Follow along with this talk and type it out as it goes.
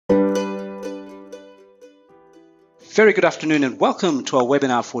Very good afternoon and welcome to our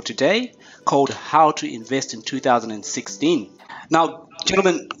webinar for today called How to Invest in 2016. Now,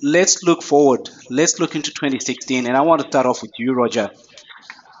 gentlemen, let's look forward. Let's look into 2016, and I want to start off with you, Roger.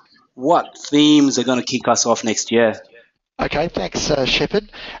 What themes are going to kick us off next year? Okay, thanks,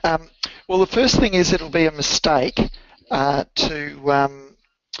 Shepard. Well, the first thing is it'll be a mistake to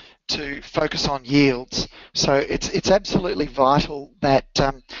focus on yields. So it's absolutely vital that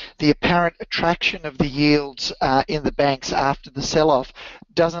the apparent attraction of the yields in the banks after the sell-off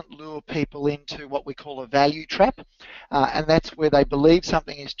doesn't lure people into what we call a value trap, and that's where they believe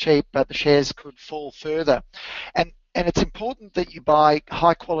something is cheap but the shares could fall further. And it's important that you buy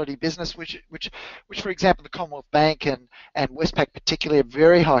high quality business, which for example, the Commonwealth Bank and Westpac particularly are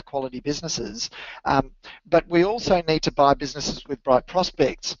very high quality businesses. But we also need to buy businesses with bright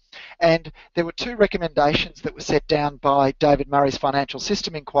prospects. And there were two recommendations that were set down by David Murray's Financial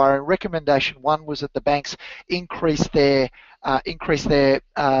System Inquiry. Recommendation one was that the banks increase their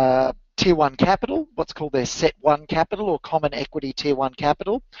Tier 1 capital, what's called their Set 1 capital or Common Equity Tier 1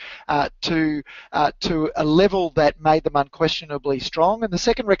 capital, to a level that made them unquestionably strong. And the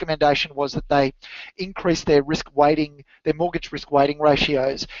second recommendation was that they increase their mortgage risk weighting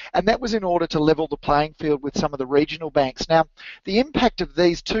ratios. And that was in order to level the playing field with some of the regional banks. Now, the impact of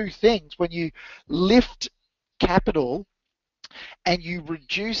these two things, when you lift capital and you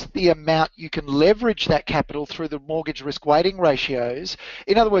reduce the amount you can leverage that capital through the mortgage risk weighting ratios.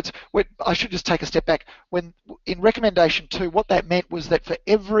 In other words, I should just take a step back. When in recommendation 2, what that meant was that for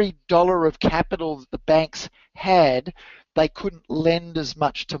every dollar of capital that the banks had, they couldn't lend as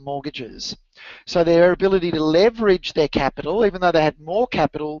much to mortgages. So their ability to leverage their capital, even though they had more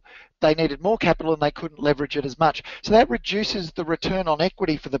capital, they needed more capital and they couldn't leverage it as much. So that reduces the return on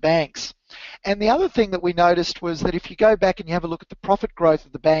equity for the banks. And the other thing that we noticed was that if you go back and you have a look at the profit growth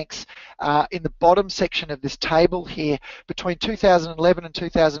of the banks in the bottom section of this table here between 2011 and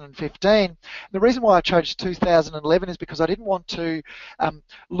 2015, the reason why I chose 2011 is because I didn't want to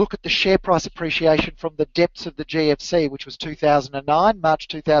look at the share price appreciation from the depths of the GFC, which was 2009, March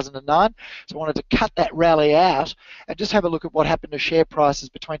 2009. So I wanted to cut that rally out and just have a look at what happened to share prices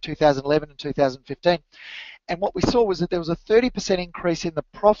between 2011 and 2015. And what we saw was that there was a 30% increase in the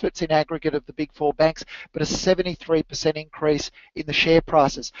profits in aggregate of the big four banks, but a 73% increase in the share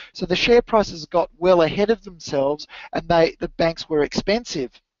prices. So the share prices got well ahead of themselves and the banks were expensive.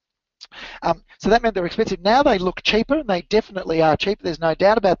 So that meant they're expensive. Now they look cheaper, and they definitely are cheaper. There's no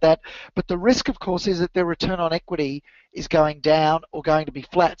doubt about that. But the risk, of course, is that their return on equity is going down or going to be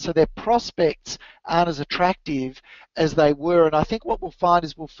flat. So their prospects aren't as attractive as they were. And I think what we'll find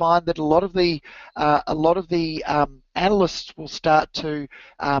is that a lot of the analysts will start to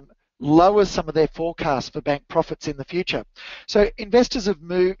lower some of their forecasts for bank profits in the future. So investors have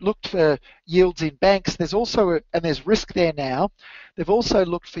looked for yields in banks. There's also there's risk there now. They've also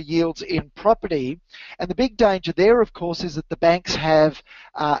looked for yields in property, and the big danger there, of course, is that the banks have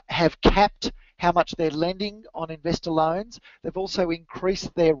capped how much they're lending on investor loans. They've also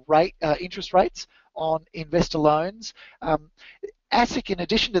increased their interest rates on investor loans. ASIC, in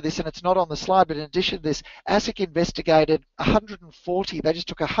addition to this, and it's not on the slide, but in addition to this, ASIC investigated 140, they just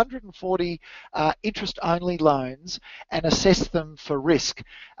took 140 interest-only loans and assessed them for risk.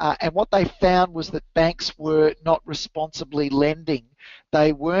 And what they found was that banks were not responsibly lending.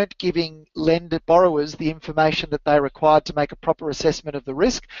 They weren't giving borrowers the information that they required to make a proper assessment of the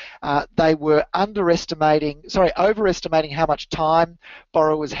risk. They were overestimating how much time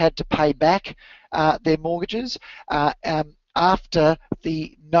borrowers had to pay back their mortgages after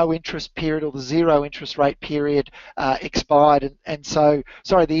the no interest period or the zero interest rate period expired, the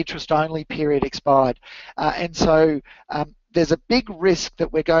interest only period expired. And so there's a big risk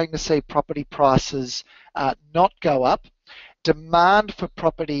that we're going to see property prices not go up. Demand for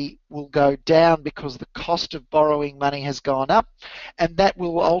property will go down because the cost of borrowing money has gone up, and that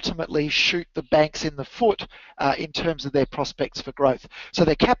will ultimately shoot the banks in the foot in terms of their prospects for growth. So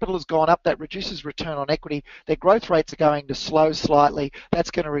their capital has gone up, that reduces return on equity. Their growth rates are going to slow slightly, that's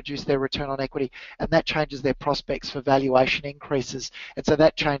going to reduce their return on equity, and that changes their prospects for valuation increases, and so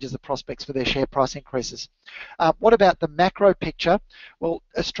that changes the prospects for their share price increases. What about the macro picture? Well,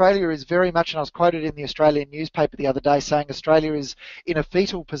 Australia is very much, and I was quoted in the Australian newspaper the other day saying Australia is in a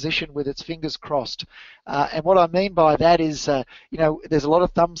fetal position nation with its fingers crossed. And what I mean by that is, there's a lot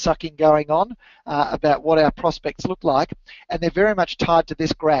of thumb sucking going on about what our prospects look like, and they're very much tied to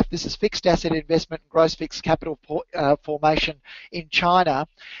this graph. This is fixed asset investment and gross fixed capital formation in China.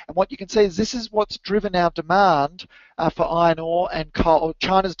 And what you can see is this is what's driven our demand for iron ore and coal,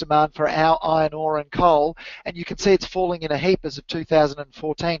 China's demand for our iron ore and coal, and you can see it's falling in a heap as of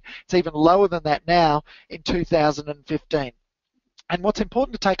 2014. It's even lower than that now in 2015. And what's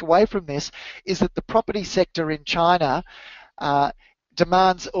important to take away from this is that the property sector in China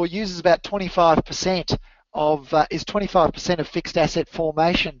demands or uses about 25% is 25% of fixed asset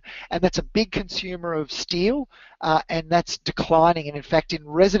formation, and that's a big consumer of steel, and that's declining. And in fact, in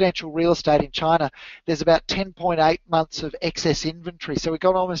residential real estate in China, there's about 10.8 months of excess inventory. So we've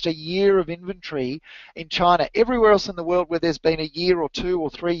got almost a year of inventory in China. Everywhere else in the world where there's been a year or 2 or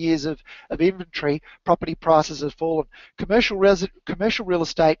 3 years of inventory, property prices have fallen. Commercial real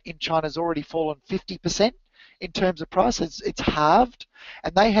estate in China has already fallen 50%. In terms of price, it's halved,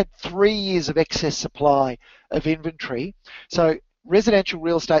 and they had 3 years of excess supply of inventory. So residential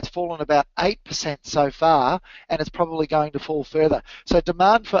real estate's fallen about 8% so far, and it's probably going to fall further. So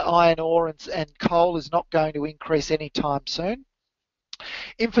demand for iron ore and coal is not going to increase anytime soon.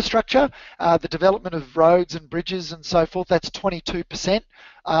 Infrastructure, the development of roads and bridges and so forth, that's 22%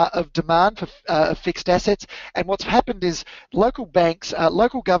 of demand for fixed assets. And what's happened is local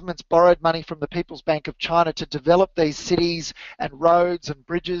governments borrowed money from the People's Bank of China to develop these cities and roads and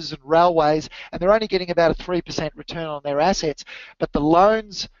bridges and railways, and they're only getting about a 3% return on their assets. But the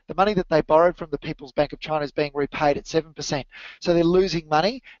loans, the money that they borrowed from the People's Bank of China is being repaid at 7%. So they're losing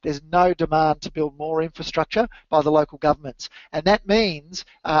money. There's no demand to build more infrastructure by the local governments. And that means,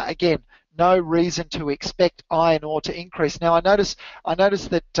 again, no reason to expect iron ore to increase. Now, I notice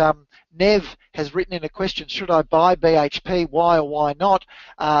that Nev has written in a question, should I buy BHP? Why or why not?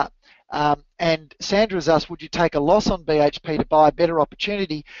 And Sandra's asked, would you take a loss on BHP to buy a better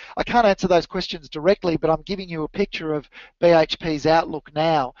opportunity? I can't answer those questions directly, but I'm giving you a picture of BHP's outlook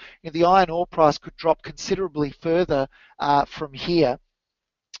now. The iron ore price could drop considerably further from here.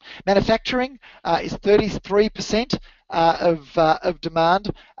 Manufacturing is 33% of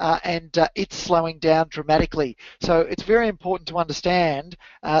demand, and it's slowing down dramatically. So it's very important to understand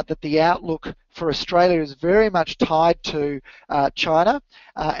that the outlook for Australia is very much tied to China,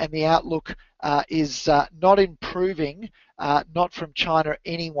 and the outlook is not improving, not from China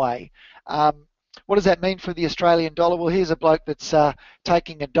anyway. What does that mean for the Australian dollar? Well, here's a bloke that's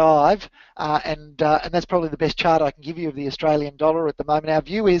taking a dive, and that's probably the best chart I can give you of the Australian dollar at the moment. Our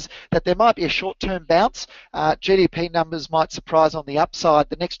view is that there might be a short-term bounce. GDP numbers might surprise on the upside.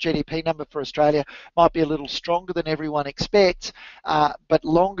 The next GDP number for Australia might be a little stronger than everyone expects, but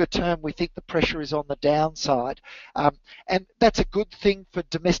longer term, we think the pressure is on the downside. And that's a good thing for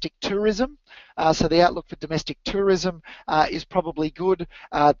domestic tourism. So the outlook for domestic tourism is probably good.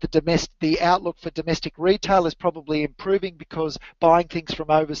 The outlook for domestic retail is probably improving because buying things from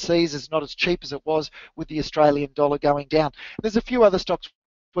overseas is not as cheap as it was with the Australian dollar going down. There's a few other stocks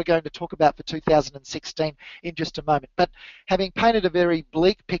we're going to talk about for 2016 in just a moment. But having painted a very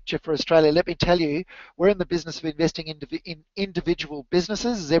bleak picture for Australia, let me tell you, we're in the business of investing in individual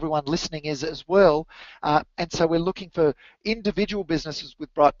businesses, as everyone listening is as well. And so we're looking for individual businesses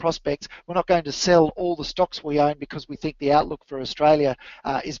with bright prospects. We're not going to sell all the stocks we own because we think the outlook for Australia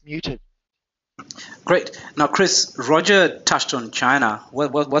is muted. Great. Now, Chris, Roger touched on China.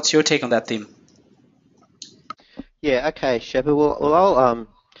 What's your take on that theme? Yeah, okay, Shepard. Well, I'll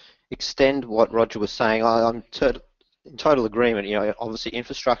extend what Roger was saying. I'm in total agreement. Obviously,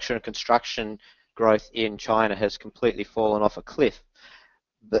 infrastructure and construction growth in China has completely fallen off a cliff.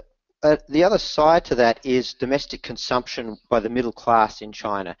 But the other side to that is domestic consumption by the middle class in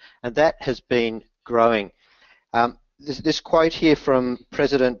China, and that has been growing. This quote here from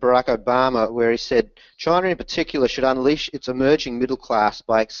President Barack Obama, where he said, China in particular should unleash its emerging middle class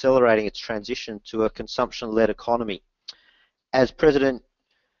by accelerating its transition to a consumption-led economy. As President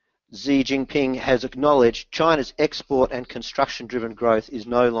Xi Jinping has acknowledged, China's export and construction-driven growth is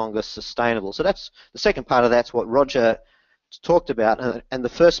no longer sustainable. So that's the second part of that's what Roger talked about, and the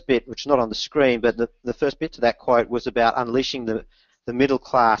first bit, which is not on the screen, but the first bit to that quote was about unleashing the middle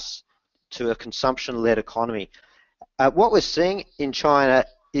class to a consumption-led economy. What we're seeing in China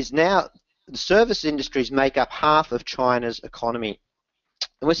is now the service industries make up half of China's economy.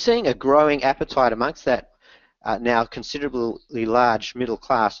 And we're seeing a growing appetite amongst that now considerably large middle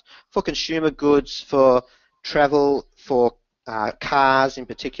class for consumer goods, for travel, for cars in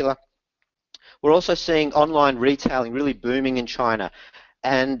particular. We're also seeing online retailing really booming in China.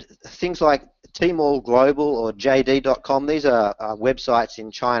 And things like Tmall Global or JD.com, these are websites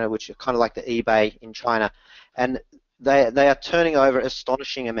in China which are kind of like the eBay in China, and they are turning over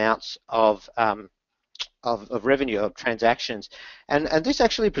astonishing amounts of revenue, of transactions, and this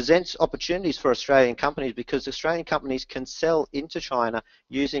actually presents opportunities for Australian companies, because Australian companies can sell into China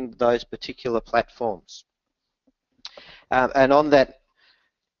using those particular platforms. And on that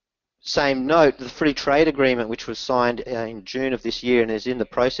same note, the free trade agreement, which was signed in June of this year and is in the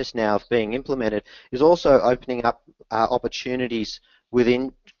process now of being implemented, is also opening up opportunities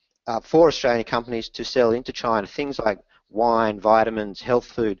within for Australian companies to sell into China, things like wine, vitamins, health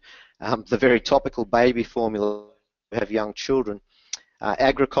food, the very topical baby formula who have young children,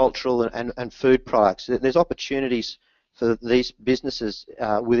 agricultural and food products. There's opportunities for these businesses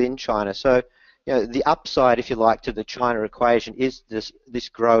within China. So, you know, the upside, if you like, to the China equation is this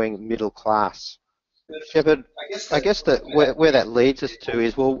growing middle class. Shepard, I guess that where that leads us to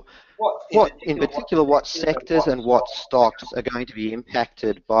is, well, what in particular, what sectors and what stocks are going to be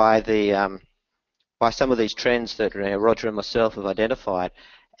impacted by the by some of these trends that Roger and myself have identified,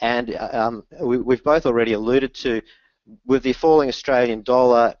 and we've both already alluded to, with the falling Australian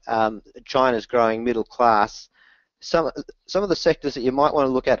dollar, China's growing middle class. Some of the sectors that you might want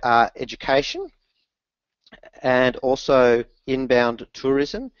to look at are education and also inbound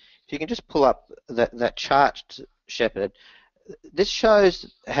tourism. If you can just pull up that chart, Shepard, this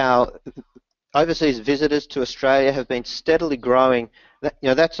shows how overseas visitors to Australia have been steadily growing.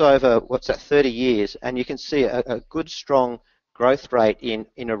 That's over, what's that, 30 years, and you can see a good strong growth rate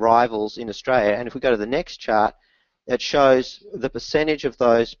in arrivals in Australia. And if we go to the next chart, it shows the percentage of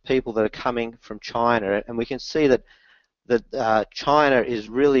those people that are coming from China, and we can see that China is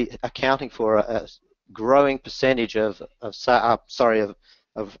really accounting for a growing percentage of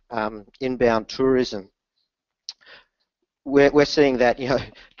inbound tourism. We're seeing that,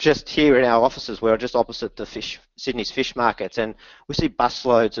 just here in our offices. We're just opposite the Sydney's fish markets, and we see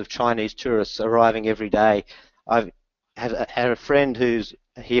busloads of Chinese tourists arriving every day. I've had a friend who's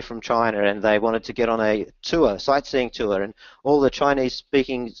here from China, and they wanted to get on a tour, sightseeing tour, and all the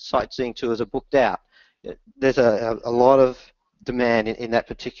Chinese-speaking sightseeing tours are booked out. There's a lot of demand in that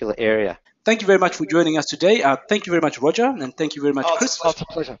particular area. Thank you very much for joining us today. Thank you very much, Roger, and thank you very much, Chris. It's a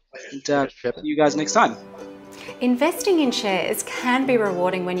pleasure. And see you guys next time. Investing in shares can be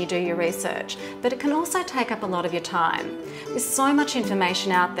rewarding when you do your research, but it can also take up a lot of your time. With so much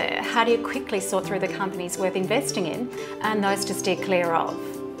information out there, how do you quickly sort through the companies worth investing in and those to steer clear of?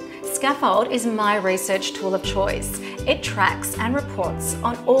 Skaffold is my research tool of choice. It tracks and reports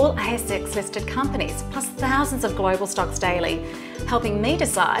on all ASX listed companies, plus thousands of global stocks daily, helping me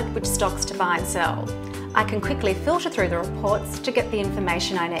decide which stocks to buy and sell. I can quickly filter through the reports to get the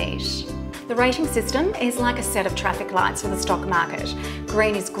information I need. The rating system is like a set of traffic lights for the stock market.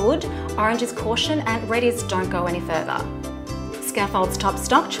 Green is good, orange is caution, and red is don't go any further. Skaffold's top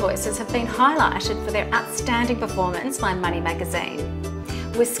stock choices have been highlighted for their outstanding performance by Money Magazine.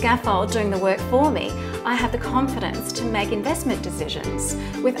 With Skaffold doing the work for me, I have the confidence to make investment decisions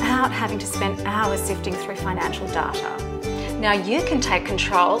without having to spend hours sifting through financial data. Now you can take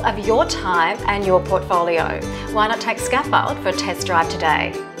control of your time and your portfolio. Why not take Skaffold for a test drive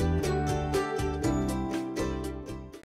today?